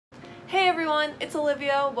everyone, it's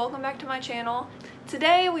Olivia. Welcome back to my channel.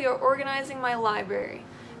 Today we are organizing my library.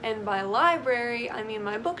 And by library, I mean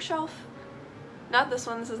my bookshelf. Not this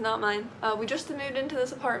one, this is not mine. We just moved into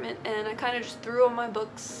this apartment and I kind of just threw all my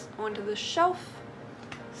books onto the shelf.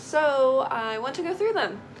 So I went to go through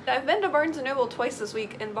them. I've been to Barnes & Noble twice this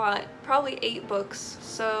week and bought probably 8 books,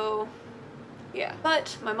 so yeah.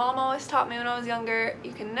 But my mom always taught me when I was younger,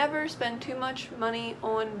 you can never spend too much money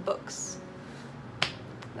on books.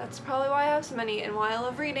 That's probably why I have so many and why I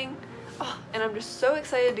love reading. Oh, and I'm just so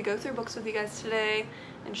excited to go through books with you guys today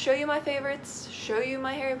and show you my favorites, show you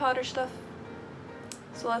my Harry Potter stuff.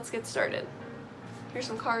 So let's get started. Here's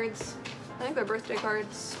some cards. I think they're birthday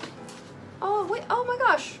cards. Oh wait, oh my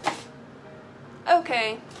gosh.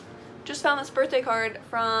 Okay, just found this birthday card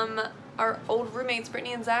from our old roommates,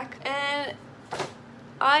 Brittany and Zach, and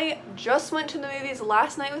I just went to the movies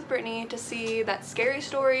last night with Brittany to see that Scary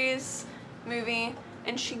Stories movie,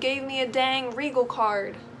 and she gave me a dang Regal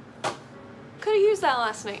card. Could have used that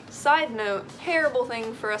last night. Side note, terrible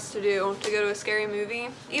thing for us to do to go to a scary movie,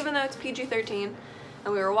 even though it's PG-13,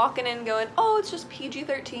 and we were walking in going, oh, it's just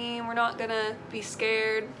PG-13, we're not gonna be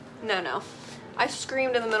scared. No. I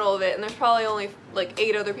screamed in the middle of it, and there's probably only like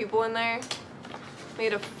 8 other people in there.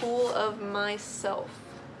 Made a fool of myself.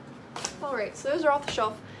 Alright, so those are off the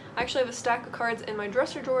shelf. I actually have a stack of cards in my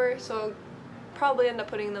dresser drawer, so I'll probably end up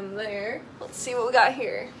putting them there. Let's see what we got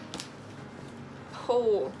here.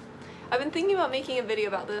 Oh, I've been thinking about making a video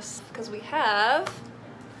about this because we have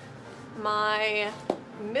my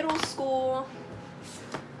middle school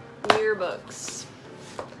yearbooks.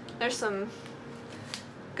 There's some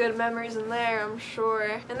good memories in there, I'm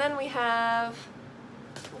sure. And then we have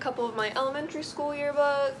a couple of my elementary school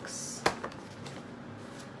yearbooks.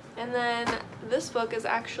 And then this book is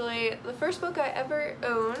actually the first book I ever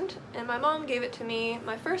owned, and my mom gave it to me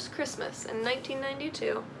my first Christmas in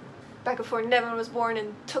 1992, back before Nevin was born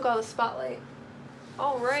and took all the spotlight.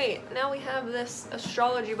 Alright, now we have this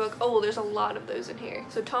astrology book. Oh, there's a lot of those in here.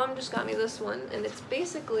 So Tom just got me this one, and it's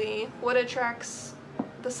basically what attracts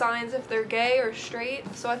the signs if they're gay or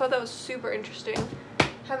straight. So I thought that was super interesting.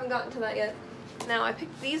 Haven't gotten to that yet. Now I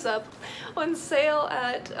picked these up on sale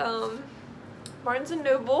at Barnes &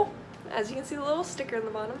 Noble. As you can see, the little sticker in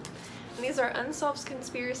the bottom. And these are Unsolved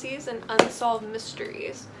Conspiracies and Unsolved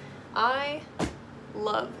Mysteries. I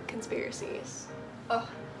love conspiracies. Oh,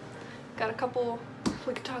 got a couple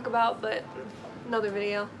we could talk about, but another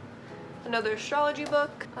video. Another astrology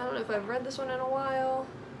book. I don't know if I've read this one in a while.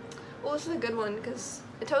 Well, this is a good one because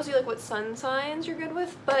it tells you like what sun signs you're good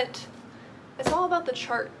with, but it's all about the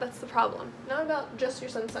chart. That's the problem. Not about just your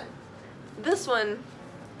sun sign. This one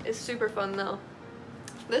is super fun though.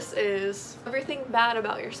 This is everything bad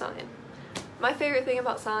about your sign. My favorite thing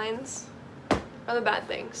about signs are the bad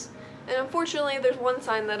things. And unfortunately, there's one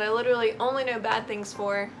sign that I literally only know bad things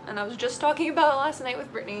for, and I was just talking about it last night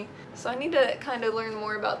with Brittany. So I need to kind of learn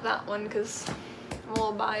more about that one because I'm a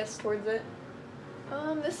little biased towards it.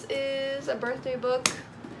 This is a birthday book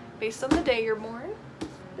based on the day you're born.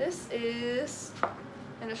 This is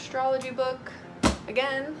an astrology book.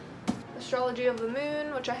 Again, Astrology of the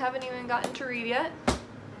Moon, which I haven't even gotten to read yet.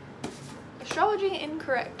 Astrology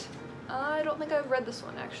Incorrect. I don't think I've read this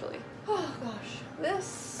one actually. Oh gosh.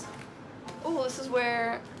 This is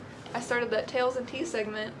where I started that Tales and Tea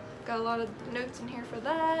segment. Got a lot of notes in here for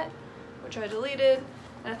that, which I deleted.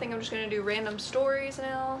 And I think I'm just gonna do random stories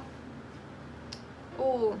now.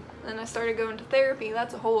 Oh, and I started going to therapy.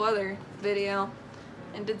 That's a whole other video.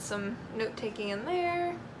 And did some note taking in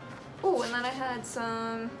there. Oh, and then I had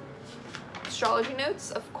some astrology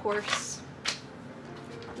notes, of course.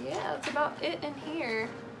 Yeah, that's about it in here.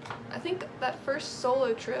 I think that first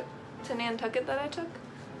solo trip to Nantucket that I took,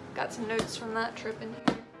 got some notes from that trip in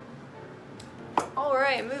here.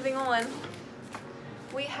 Alright, moving on.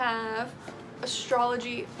 We have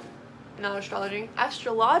astrological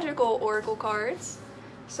oracle cards.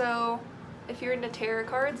 So if you're into tarot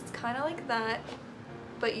cards, it's kind of like that,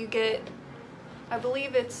 but you get, I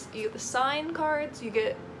believe you get the sign cards,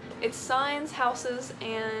 it's signs, houses,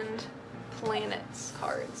 and planets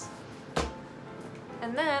cards.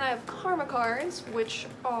 And then I have karma cards, which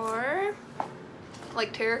are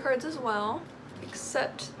like tarot cards as well,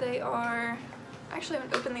 except they are, actually I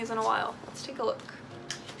haven't opened these in a while. Let's take a look.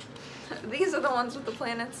 These are the ones with the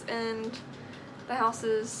planets and the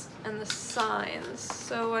houses and the signs.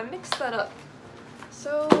 So I mixed that up.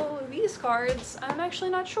 So these cards, I'm actually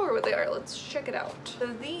not sure what they are. Let's check it out. So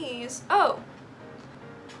these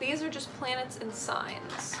are just planets and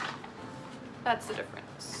signs. That's the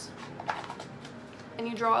difference. And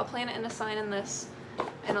you draw a planet and a sign in this,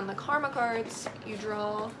 and on the karma cards you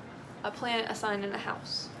draw a planet, a sign, and a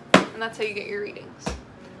house. And and that's how you get your readings.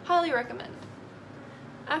 Highly recommend.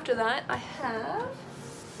 After that, I have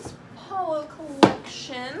this Paulo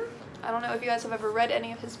collection. I don't know if you guys have ever read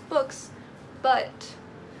any of his books, but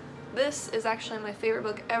this is actually my favorite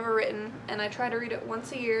book ever written, and I try to read it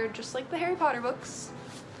once a year, just like the Harry Potter books.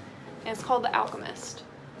 And it's called The Alchemist.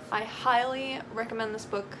 I highly recommend this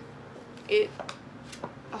book. I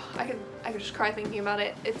could just cry thinking about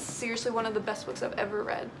it. It's seriously one of the best books I've ever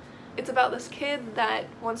read. It's about this kid that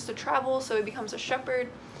wants to travel, so he becomes a shepherd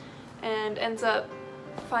and ends up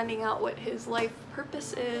finding out what his life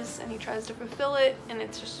purpose is, and he tries to fulfill it, and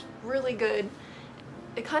it's just really good.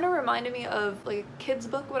 It kind of reminded me of like a kid's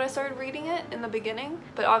book when I started reading it in the beginning,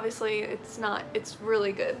 but obviously it's not. It's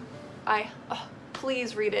really good.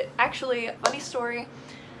 Please read it. Actually, funny story,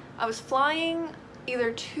 I was flying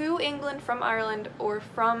either to England from Ireland or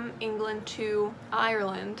from England to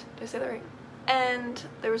Ireland. Did I say that right? And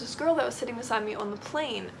there was this girl that was sitting beside me on the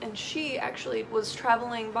plane, and she actually was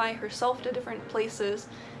traveling by herself to different places,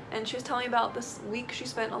 and she was telling me about this week she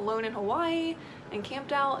spent alone in Hawaii and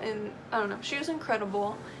camped out, and I don't know, she was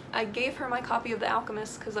incredible. I gave her my copy of The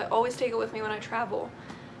Alchemist because I always take it with me when I travel.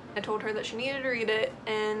 I told her that she needed to read it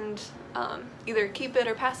and either keep it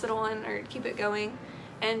or pass it on or keep it going.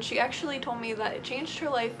 And she actually told me that it changed her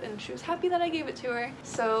life, and she was happy that I gave it to her.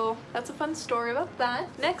 So that's a fun story about that.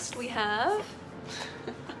 Next we have,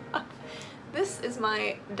 this is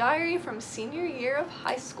my diary from senior year of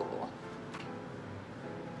high school.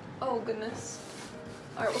 Oh goodness.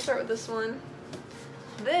 Alright, we'll start with this one.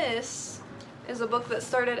 This is a book that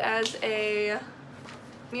started as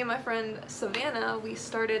me and my friend Savannah, we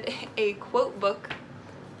started a quote book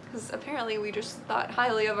because apparently we just thought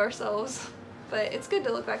highly of ourselves. But it's good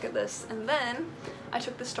to look back at this. And then I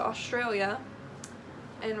took this to Australia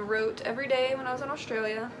and wrote every day when I was in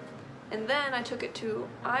Australia. And then I took it to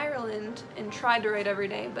Ireland and tried to write every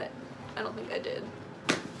day, but I don't think I did.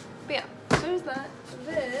 But yeah, so there's that.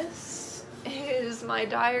 This is my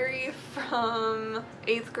diary from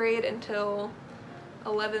 8th grade until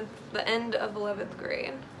the end of 11th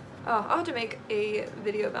grade. Oh, I'll have to make a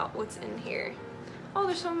video about what's in here. Oh,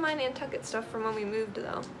 there's some of my Nantucket stuff from when we moved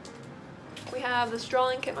though. We have this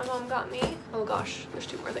drawing kit my mom got me. Oh gosh, there's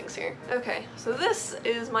 2 more things here. Okay, so this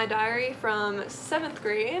is my diary from 7th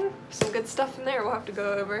grade. Some good stuff in there we'll have to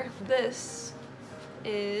go over. This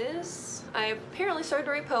is, I apparently started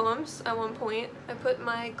to write poems at one point. I put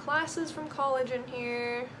my classes from college in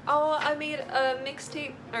here. Oh, I made a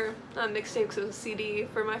mixtape, or not a mixtape because it was a CD,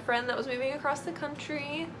 for my friend that was moving across the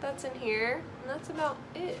country. That's in here, and that's about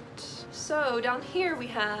it. So down here we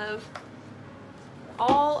have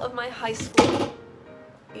all of my high school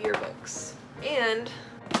yearbooks and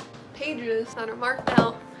pages that are marked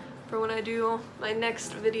out for when I do my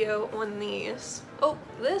next video on these. Oh,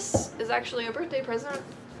 this is actually a birthday present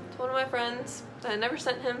to one of my friends that I never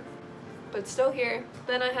sent him, but it's still here.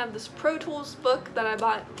 Then I have this Pro Tools book that I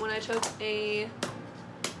bought when I took a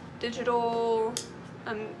digital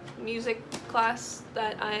music class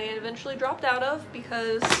that I eventually dropped out of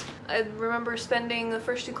because I remember spending the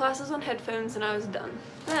first 2 classes on headphones and I was done.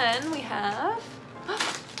 Then we have,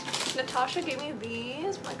 Natasha gave me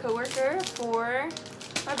these, my coworker, for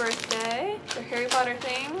my birthday. They're Harry Potter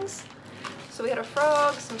things. So we had a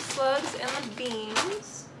frog, some slugs, and the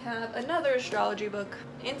beans. We have another astrology book,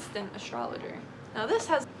 Instant Astrologer. Now this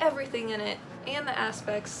has everything in it and the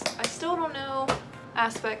aspects. I still don't know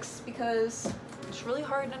aspects because it's really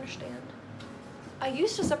hard to understand. I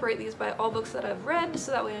used to separate these by all books that I've read,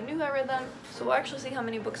 so that way I knew I read them. So we'll actually see how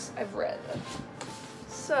many books I've read.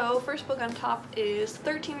 So first book on top is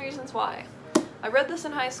 13 Reasons Why. I read this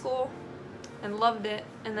in high school and loved it,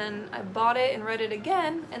 and then I bought it and read it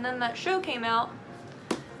again, and then that show came out,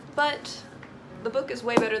 but the book is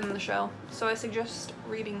way better than the show, so I suggest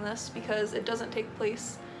reading this because it doesn't take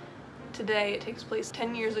place today. It takes place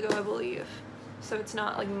 10 years ago, I believe, so it's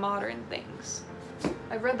not like modern things.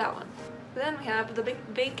 I've read that one. Then we have The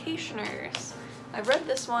Vacationers. I've read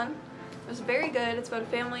this one. It was very good. It's about a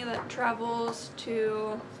family that travels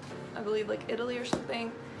to, I believe, like Italy or something,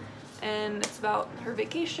 and it's about her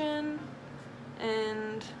vacation.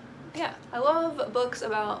 And yeah, I love books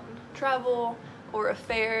about travel or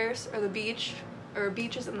affairs or the beach or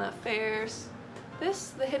beaches and the affairs.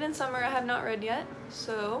 This, The Hidden Summer, I have not read yet,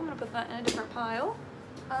 so I'm gonna put that in a different pile.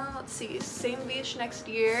 Let's see, Same Beach Next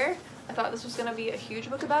Year. I thought this was gonna be a huge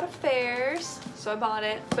book about affairs, so I bought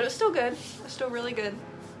it, but it's still good. It's still really good.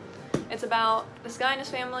 It's about this guy and his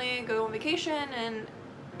family go on vacation, and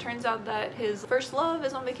it turns out that his first love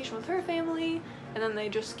is on vacation with her family, and then they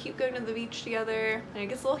just keep going to the beach together, and it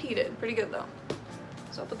gets a little heated. Pretty good though.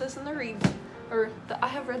 So I'll put this in the I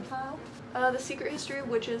have read pile. The Secret History of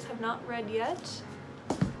Witches, have not read yet.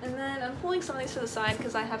 And then I'm pulling some of these to the side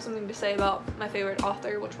because I have something to say about my favorite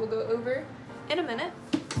author, which we'll go over in a minute.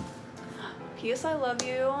 P.S. I Love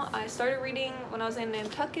You. I started reading when I was in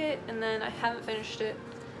Nantucket, and then I haven't finished it,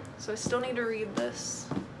 so I still need to read this.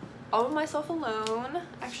 All of Myself Alone.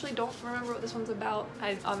 I actually don't remember what this one's about.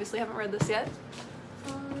 I obviously haven't read this yet.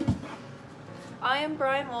 I Am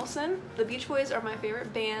Brian Wilson. The Beach Boys are my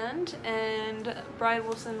favorite band, and Brian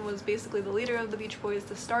Wilson was basically the leader of the Beach Boys,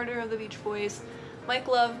 the starter of the Beach Boys. Mike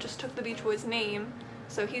Love just took the Beach Boys' name,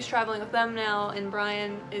 so he's traveling with them now, and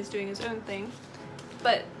Brian is doing his own thing.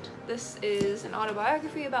 But this is an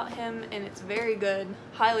autobiography about him, and it's very good.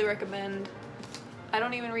 Highly recommend. I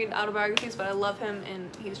don't even read autobiographies, but I love him, and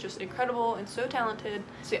he's just incredible and so talented.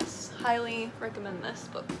 So yes, highly recommend this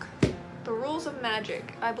book. The Rules of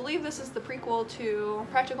Magic. I believe this is the prequel to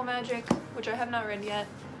Practical Magic, which I have not read yet.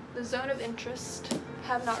 The Zone of Interest.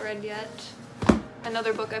 Have not read yet.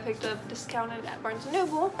 Another book I picked up discounted at Barnes &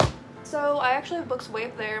 Noble. So I actually have books way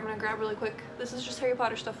up there I'm gonna grab really quick. This is just Harry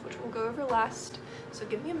Potter stuff, which we'll go over last. So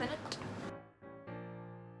give me a minute.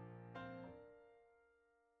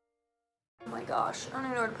 Oh my gosh, I don't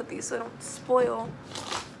even know where to put these so I don't spoil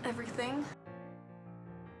everything.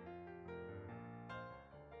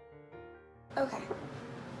 Okay,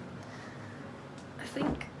 I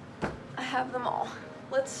think I have them all.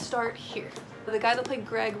 Let's start here. The guy that played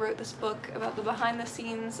Greg wrote this book about the behind the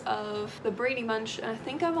scenes of the Brady Bunch, and I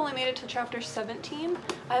think I've only made it to chapter 17.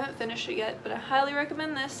 I haven't finished it yet, but I highly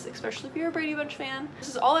recommend this, especially if you're a Brady Bunch fan. This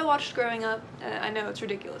is all I watched growing up, and I know it's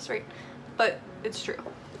ridiculous, right? But it's true.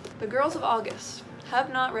 The Girls of August.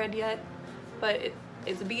 Have not read yet, but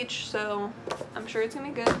it's a beach, so I'm sure it's gonna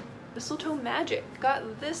be good. Mistletoe Magic.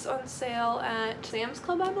 Got this on sale at Sam's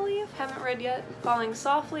Club, I believe. Haven't read yet. Falling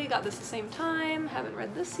Softly. Got this at the same time. Haven't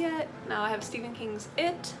read this yet. Now I have Stephen King's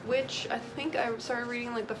It, which I think I started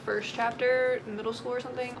reading like the first chapter in middle school or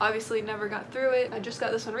something. Obviously never got through it. I just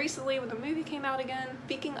got this one recently when the movie came out again.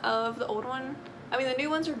 Speaking of the old one, I mean the new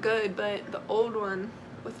ones are good, but the old one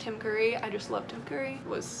with Tim Curry, I just love Tim Curry,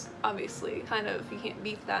 was obviously kind of, you can't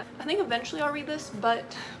beat that. I think eventually I'll read this,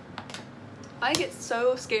 but I get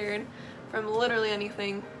so scared from literally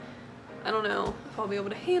anything. I don't know if I'll be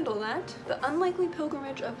able to handle that. The Unlikely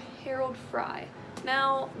Pilgrimage of Harold Fry.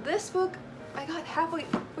 Now, this book, I got halfway,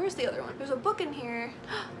 where's the other one? There's a book in here.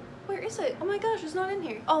 Where is it? Oh my gosh, it's not in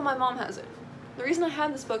here. Oh, my mom has it. The reason I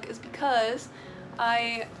have this book is because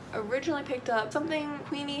I originally picked up something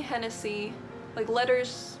Queenie Hennessy, like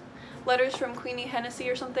letters from Queenie Hennessy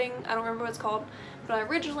or something. I don't remember what it's called, but I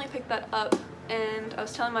originally picked that up, and I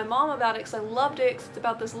was telling my mom about it because I loved it, because it's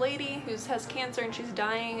about this lady who has cancer and she's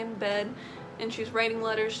dying in bed, and she's writing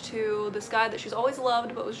letters to this guy that she's always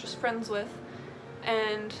loved but was just friends with,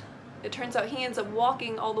 and it turns out he ends up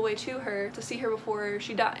walking all the way to her to see her before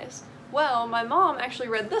she dies. Well, my mom actually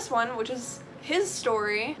read this one, which is his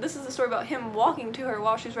story. This is the story about him walking to her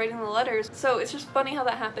while she's writing the letters. So it's just funny how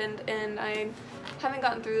that happened, and I haven't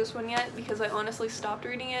gotten through this one yet because I honestly stopped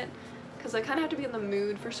reading it because I kind of have to be in the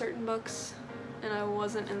mood for certain books, and I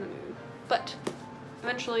wasn't in the mood. But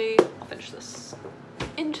eventually I'll finish this.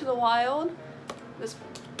 Into the Wild. This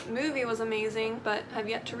movie was amazing, but I've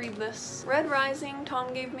yet to read this. Red Rising,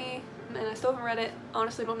 Tom gave me, and I still haven't read it.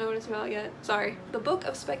 Honestly, don't know what it's about yet. Sorry. The Book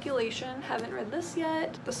of Speculation. Haven't read this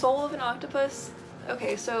yet. The Soul of an Octopus.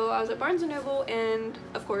 Okay, so I was at Barnes & Noble, and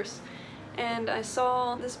of course, and I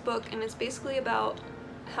saw this book, and it's basically about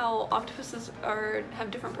how octopuses have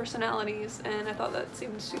different personalities, and I thought that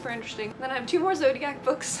seemed super interesting. Then I have 2 more Zodiac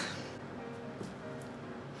books.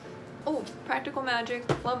 Oh, Practical Magic.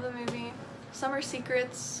 Love the movie. Summer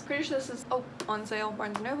Secrets. Pretty sure this is on sale,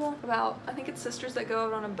 Barnes & Noble. About, I think it's sisters that go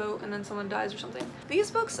out on a boat and then someone dies or something.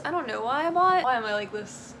 These books, I don't know why I bought. Why am I like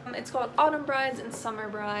this? It's called Autumn Brides and Summer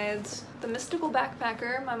Brides. The Mystical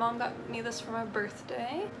Backpacker. My mom got me this for my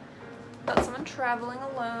birthday. About someone traveling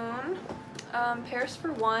alone. Paris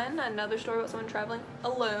for One. Another story about someone traveling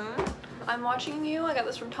alone. I'm Watching You. I got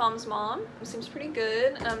this from Tom's mom. It seems pretty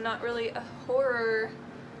good. I'm not really a horror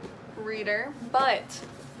reader, but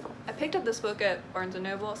I picked up this book at Barnes &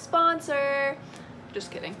 Noble. Sponsor!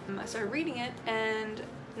 Just kidding. I started reading it, and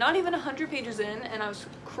not even 100 pages in, and I was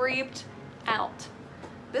creeped out.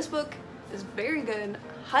 This book is very good.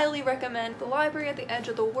 Highly recommend. The Library at the Edge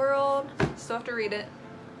of the World. Still have to read it.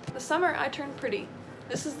 The Summer I Turned Pretty.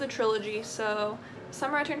 This is the trilogy, so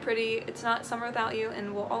Summer I Turned Pretty, it's not Summer Without You,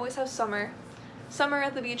 and we'll always have summer. Summer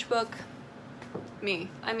at the Beach book. Me.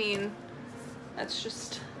 I mean, that's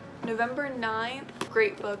just November 9th.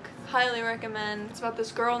 Great book. Highly recommend. It's about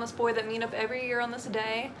this girl and this boy that meet up every year on this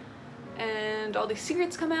day, and all these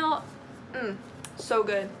secrets come out. So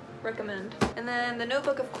good. recommend. And then The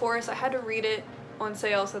Notebook, of course, I had to read it on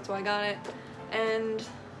sale, so that's why I got it. And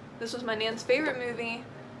this was my Nan's favorite movie,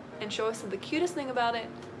 and she always said the cutest thing about it,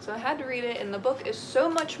 so I had to read it, and the book is so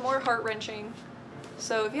much more heart-wrenching.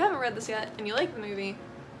 So if you haven't read this yet and you like the movie,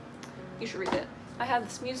 you should read it. I have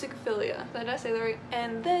this Musicophilia. Did I say that right?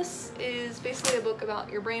 And this is basically a book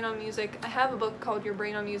about your brain on music. I have a book called Your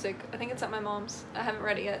Brain on Music. I think it's at my mom's. I haven't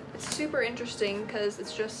read it yet. It's super interesting because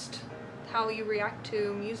it's just how you react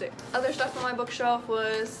to music. Other stuff on my bookshelf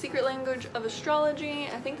was Secret Language of Astrology.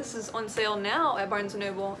 I think this is on sale now at Barnes &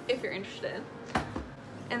 Noble if you're interested.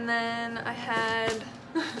 And then I had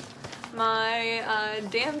my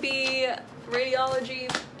Danby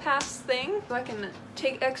radiology pass thing, so I can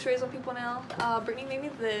take x-rays on people now. Brittany made me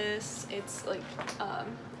this. It's like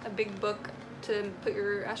a big book to put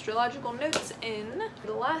your astrological notes in.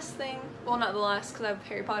 The last thing, well, not the last because I have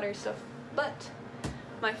Harry Potter stuff, but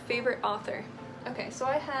my favorite author. Okay, so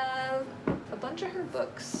I have a bunch of her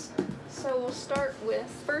books. So we'll start with,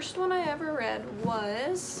 first one I ever read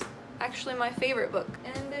was actually my favorite book,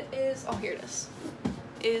 and it is, oh, here it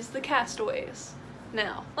is The Castaways.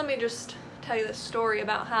 Now, let me just tell you this story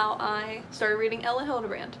about how I started reading Elin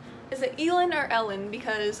Hilderbrand. Is it Elin or Elin?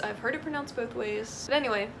 Because I've heard it pronounced both ways. But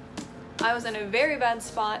anyway, I was in a very bad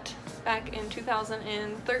spot back in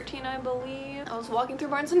 2013, I believe. I was walking through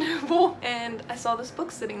Barnes & Noble and I saw this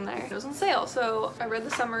book sitting there. It was on sale, so I read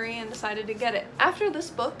the summary and decided to get it. After this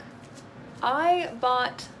book, I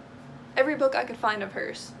bought every book I could find of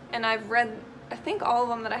hers, and I've read, I think, all of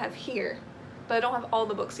them that I have here, but I don't have all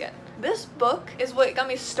the books yet. This book is what got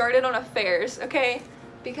me started on affairs, okay?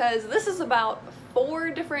 Because this is about 4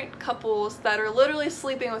 different couples that are literally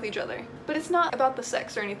sleeping with each other. But it's not about the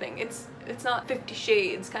sex or anything. It's not 50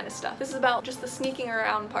 Shades kind of stuff. This is about just the sneaking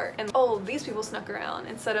around part and, oh, these people snuck around,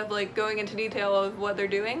 instead of like going into detail of what they're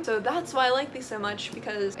doing. So that's why I like these so much,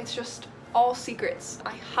 because it's just all secrets.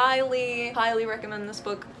 I highly recommend this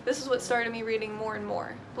book. This is what started me reading more and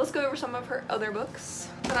more. Let's go over some of her other books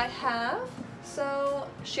that I have. So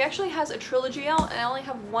she actually has a trilogy out, and I only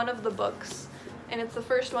have one of the books, and it's the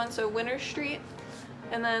first one, so Winter Street,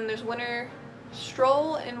 and then there's Winter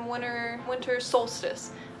Stroll and Winter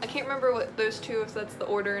Solstice. I can't remember what those two, if that's the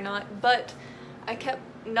order or not, but I kept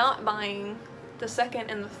not buying the second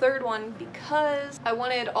and the third one because I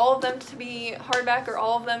wanted all of them to be hardback or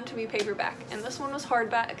all of them to be paperback, and this one was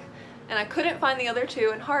hardback, and I couldn't find the other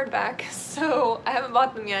two in hardback, so I haven't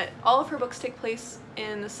bought them yet. All of her books take place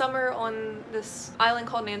in the summer on this island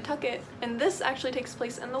called Nantucket, and this actually takes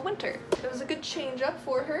place in the winter. It was a good change up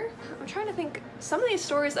for her. I'm trying to think, some of these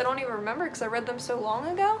stories I don't even remember because I read them so long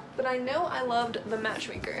ago, but I know I loved The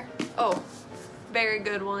Matchmaker. Oh, very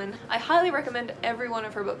good one. I highly recommend every one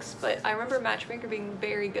of her books, but I remember Matchmaker being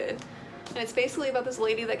very good. And it's basically about this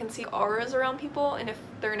lady that can see auras around people, and if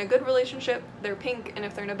they're in a good relationship, they're pink, and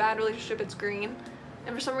if they're in a bad relationship, it's green.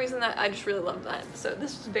 And for some reason I just really loved that, so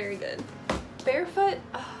this was very good. Barefoot,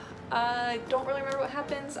 I don't really remember what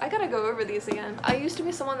happens. I gotta go over these again. I used to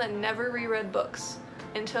be someone that never reread books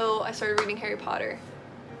until I started reading Harry Potter,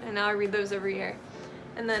 and now I read those every year.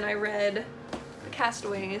 And then I read The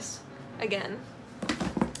Castaways again,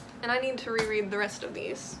 and I need to reread the rest of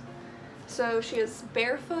these. So she has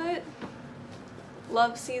Barefoot,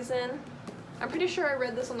 Love Season. I'm pretty sure I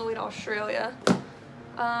read this on the way to Australia.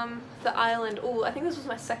 The Island, ooh, I think this was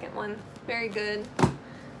my second one. Very good.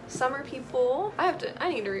 Summer People, I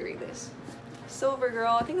need to reread these. Silver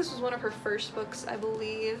Girl, I think this was one of her first books, I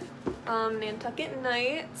believe. Nantucket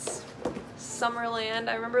Nights, Summerland,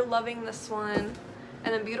 I remember loving this one.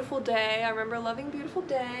 And then Beautiful Day, I remember loving Beautiful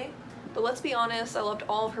Day. But let's be honest, I loved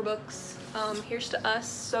all of her books. Here's to Us,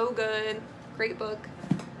 so good, great book.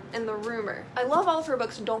 And The Rumor. I love all of her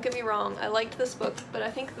books, don't get me wrong, I liked this book, but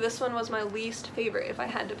I think this one was my least favorite if I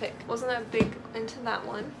had to pick. Wasn't that big into that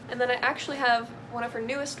one. And then I actually have one of her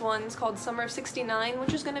newest ones called Summer of '69,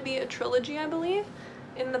 which is going to be a trilogy, I believe,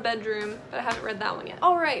 in the bedroom, but I haven't read that one yet.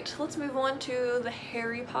 Alright, let's move on to the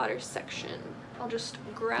Harry Potter section. I'll just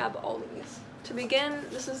grab all these. To begin,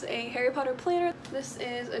 this is a Harry Potter planner. This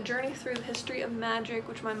is A Journey Through the History of Magic,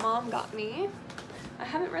 which my mom got me. I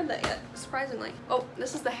haven't read that yet, surprisingly. Oh,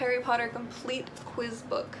 this is the Harry Potter Complete Quiz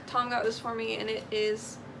Book. Tom got this for me and it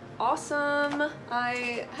is awesome.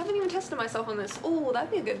 I haven't even tested myself on this. Oh, that'd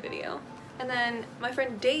be a good video. And then my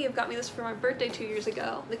friend Dave got me this for my birthday 2 years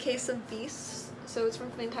ago. The Case of Beasts. So it's from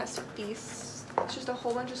Fantastic Beasts. It's just a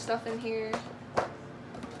whole bunch of stuff in here.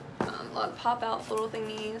 A lot of pop-out little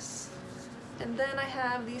thingies. And then I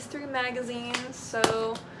have these 3 magazines.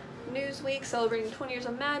 So Newsweek, celebrating 20 years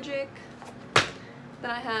of magic. Then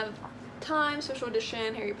I have Time, Special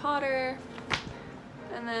Edition, Harry Potter.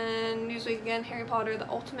 And then Newsweek again, Harry Potter, The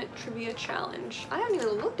Ultimate Trivia Challenge. I haven't even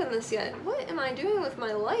looked at this yet. What am I doing with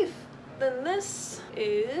my life? Then this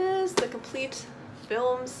is the complete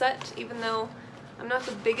film set, even though I'm not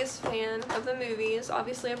the biggest fan of the movies.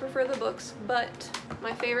 Obviously I prefer the books, but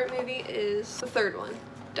my favorite movie is the third one,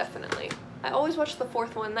 definitely. I always watched the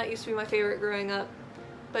fourth one. That used to be my favorite growing up.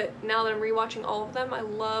 But now that I'm rewatching all of them, I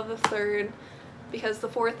love the third, because the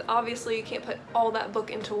fourth, obviously you can't put all that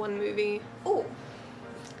book into one movie. Oh,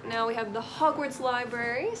 now we have the Hogwarts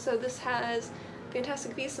Library. So this has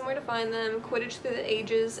Fantastic Beasts and Where to Find Them, Quidditch Through the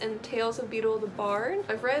Ages, and Tales of Beedle the Bard.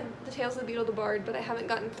 I've read the Tales of Beedle the Bard, but I haven't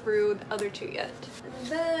gotten through the other two yet. And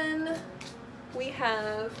then we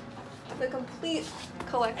have the complete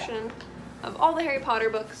collection of all the Harry Potter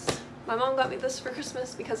books. My mom got me this for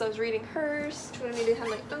Christmas because I was reading hers. She wanted me to have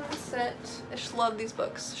my own set. I just love these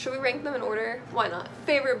books. Should we rank them in order? Why not?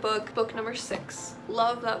 Favorite book, book number 6.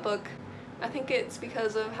 Love that book. I think it's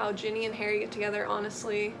because of how Ginny and Harry get together,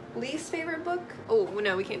 honestly. Least favorite book? Oh,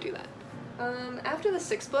 no, we can't do that. After the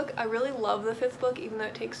 6th book, I really love the 5th book, even though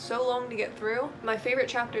it takes so long to get through. My favorite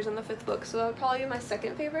chapter's in the 5th book, so that would probably be my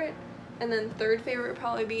 2nd favorite. And then 3rd favorite would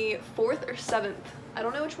probably be 4th or 7th. I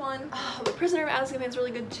don't know which one. Oh, but Prisoner of Azkaban's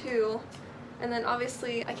really good too. And then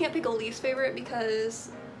obviously, I can't pick a least favorite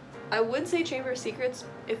because I would say Chamber of Secrets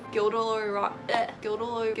if Gilderoy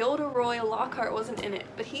Lockhart wasn't in it,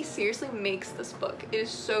 but he seriously makes this book. It is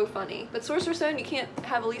so funny. But Sorcerer's Stone, you can't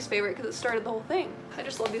have a least favorite because it started the whole thing. I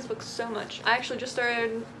just love these books so much. I actually just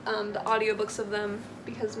started the audiobooks of them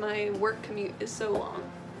because my work commute is so long.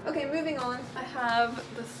 Okay, moving on. I have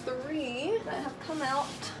the 3 that have come out,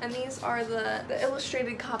 and these are the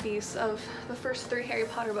illustrated copies of the first 3 Harry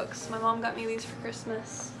Potter books. My mom got me these for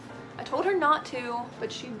Christmas. I told her not to,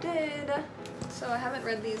 but she did. So I haven't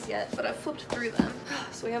read these yet, but I've flipped through them.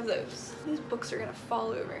 So we have those. These books are gonna fall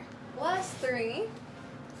over. Last 3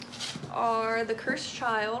 are The Cursed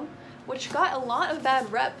Child, which got a lot of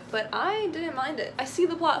bad rep, but I didn't mind it. I see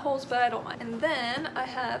the plot holes, but I don't mind. And then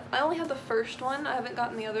I only have the first one. I haven't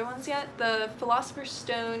gotten the other ones yet. The Philosopher's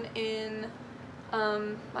Stone in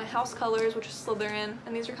my house colors, which is Slytherin,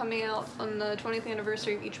 and these are coming out on the 20th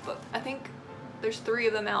anniversary of each book. I think there's 3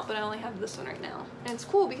 of them out, but I only have this one right now. And it's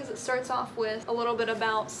cool because it starts off with a little bit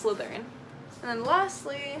about Slytherin. And then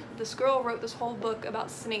lastly, this girl wrote this whole book about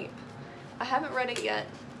Snape. I haven't read it yet,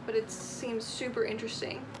 but it seems super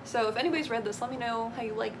interesting. So if anybody's read this, let me know how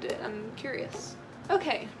you liked it. I'm curious.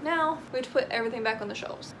 Okay, now we have to put everything back on the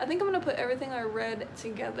shelves. I think I'm gonna put everything I read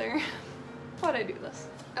together. Why'd I do this?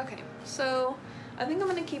 Okay, so I think I'm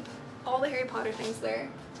gonna keep all the Harry Potter things there.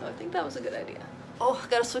 So I think that was a good idea. Oh,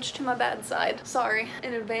 gotta switch to my bad side. Sorry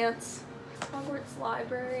in advance. Hogwarts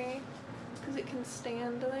Library, because it can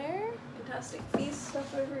stand there. Fantastic Beasts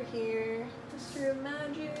stuff over here. History of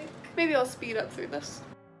Magic. Maybe I'll speed up through this.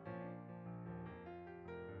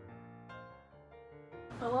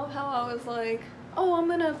 I love how I was like, oh, I'm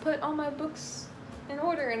gonna put all my books in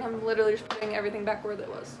order, and I'm literally just putting everything back where it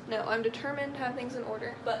was. No, I'm determined to have things in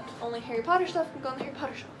order, but only Harry Potter stuff can go on the Harry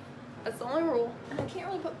Potter shelf. That's the only rule. And I can't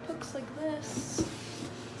really put books like this,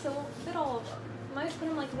 so it won't fit all of them. I might put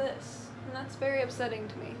them like this, and that's very upsetting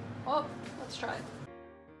to me. Oh, let's try it.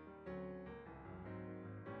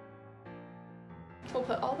 We'll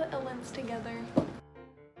put all the Elins together.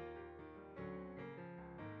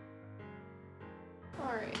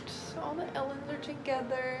 Alright, so all the Elins are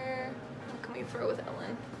together. What can we throw with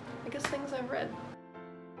Elin? I guess things I've read.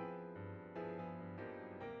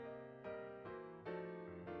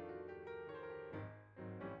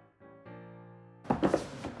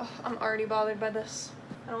 Oh, I'm already bothered by this.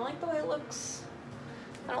 I don't like the way it looks.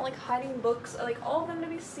 I don't like hiding books. I like all of them to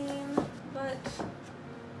be seen, but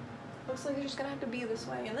looks like it's just gonna have to be this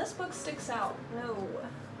way. And this book sticks out. No,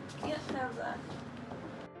 can't have that.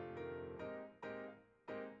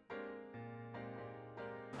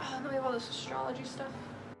 Oh, and then we have all this astrology stuff.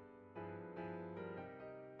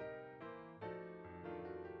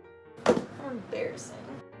 How embarrassing.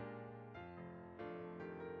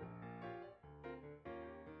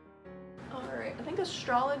 Alright, I think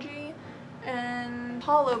astrology and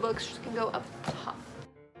hollow books can go up top.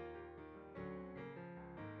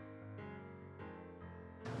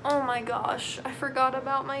 Oh my gosh, I forgot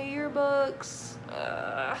about my yearbooks.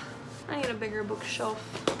 I need a bigger bookshelf.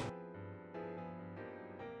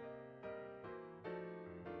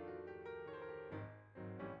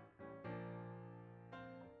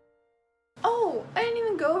 Oh, I didn't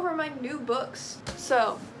even go over my new books.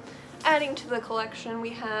 So, adding to the collection, we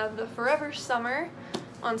have the Forever Summer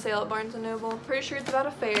on sale at Barnes & Noble. Pretty sure it's about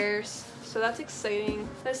affairs, so that's exciting.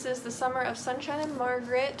 This is The Summer of Sunshine and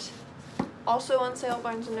Margaret also on sale at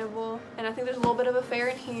Barnes & Noble. And I think there's a little bit of a fair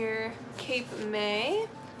in here. Cape May,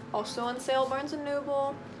 also on sale at Barnes &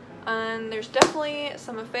 Noble. And there's definitely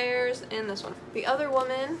some affairs in this one. The Other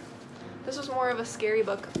Woman, this was more of a scary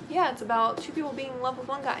book. Yeah, it's about two people being in love with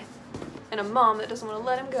one guy and a mom that doesn't want to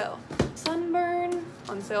let him go. Sunburn,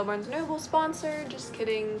 on sale Barnes & Noble, sponsored. Just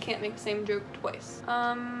kidding, can't make the same joke twice.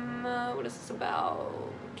 What is this about?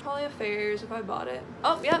 Probably affairs if I bought it.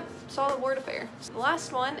 Oh, yep, saw the word affair. The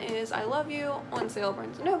last one is I Love You, on sale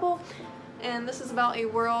Barnes & Noble. And this is about a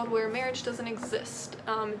world where marriage doesn't exist.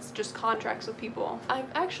 It's just contracts with people. I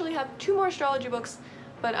actually have 2 more astrology books,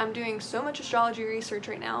 but I'm doing so much astrology research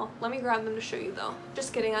right now. Let me grab them to show you though.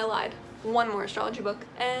 Just kidding, I lied. 1 more astrology book,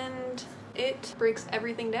 and it breaks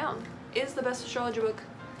everything down. It is the best astrology book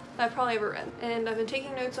I've probably ever read. And I've been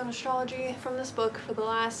taking notes on astrology from this book for the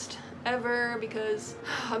last ever because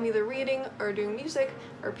I'm either reading or doing music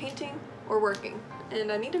or painting or working.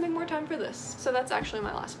 And I need to make more time for this. So that's actually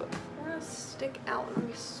my last book. Stick out. I'm gonna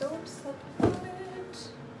be so upset about it.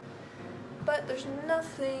 But there's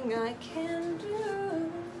nothing I can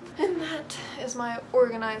do. And that is my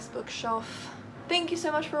organized bookshelf. Thank you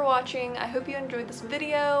so much for watching. I hope you enjoyed this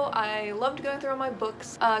video. I loved going through all my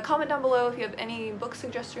books. Comment down below if you have any book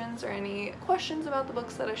suggestions or any questions about the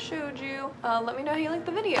books that I showed you. Let me know how you liked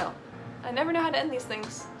the video. I never know how to end these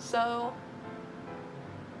things, so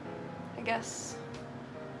I guess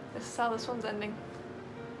this is how this one's ending.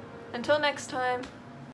 Until next time.